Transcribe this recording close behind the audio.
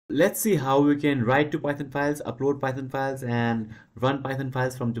let's see how we can write to Python files, upload Python files, and run Python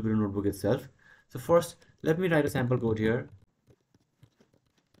files from Jupyter Notebook itself. So first, let me write a sample code here.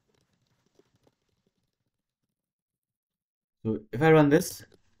 So if I run this,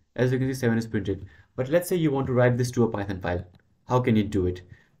 as you can see, 7 is printed. But let's say you want to write this to a Python file. How can you do it?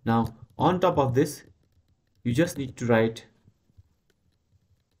 Now, on top of this, you just need to write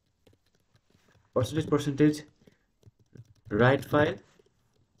percentage write file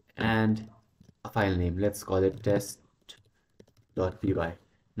and a file name. Let's call it test.py.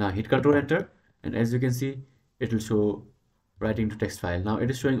 Now hit Control Enter, and as you can see, it will show writing to text file. Now it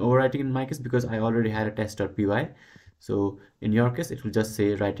is showing overwriting in my case because I already had a test.py. So in your case, it will just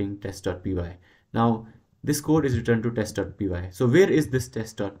say writing test.py. Now this code is returned to test.py. So where is this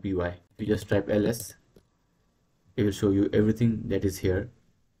test.py? You just type ls, it will show you everything that is here.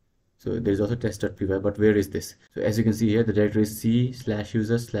 So there is also test.py, but where is this? So as you can see here, the directory is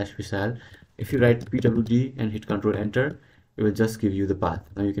c/user/vishal. If you write pwd and hit Control Enter, it will just give you the path.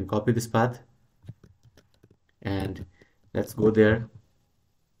 Now you can copy this path and let's go there.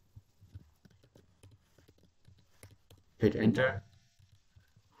 Hit Enter.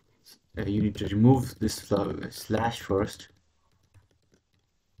 You need to remove this slash first.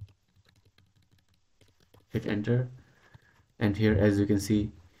 Hit Enter, and here, as you can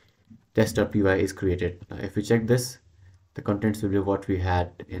see, test.py is created. Now if we check this, the contents will be what we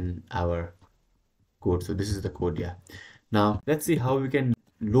had in our code. So this is the code. Yeah. Now let's see how we can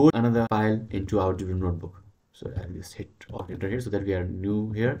load another file into our Jupyter Notebook. So I'll just hit Alt Enter here so that we are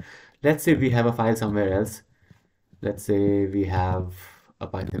new here. Let's say we have a file somewhere else. Let's say we have a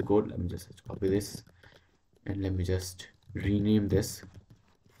Python code. Let me just copy this and let me just rename this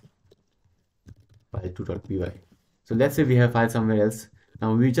file2.py. So let's say we have a file somewhere else.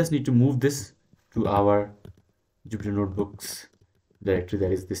 Now we just need to move this to our Jupyter Notebooks directory,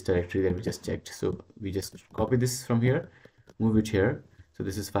 that is this directory that we just checked. So we just copy this from here, move it here. So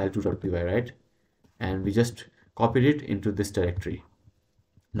this is file2.py, right? And we just copied it into this directory.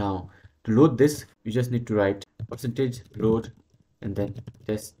 Now to load this, you just need to write %load and then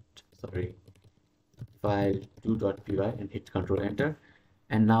file2.py and hit Control Enter.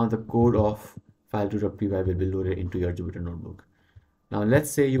 And now the code of file2.py will be loaded into your Jupyter Notebook. Now let's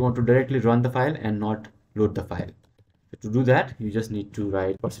say you want to directly run the file and not load the file. So to do that, you just need to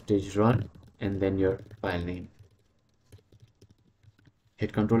write %run and then your file name.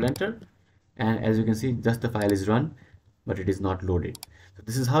 Hit Control Enter, and as you can see, just the file is run, but it is not loaded. So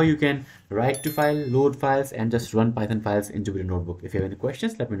this is how you can write to file, load files, and just run Python files in Jupyter Notebook. If you have any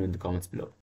questions, let me know in the comments below.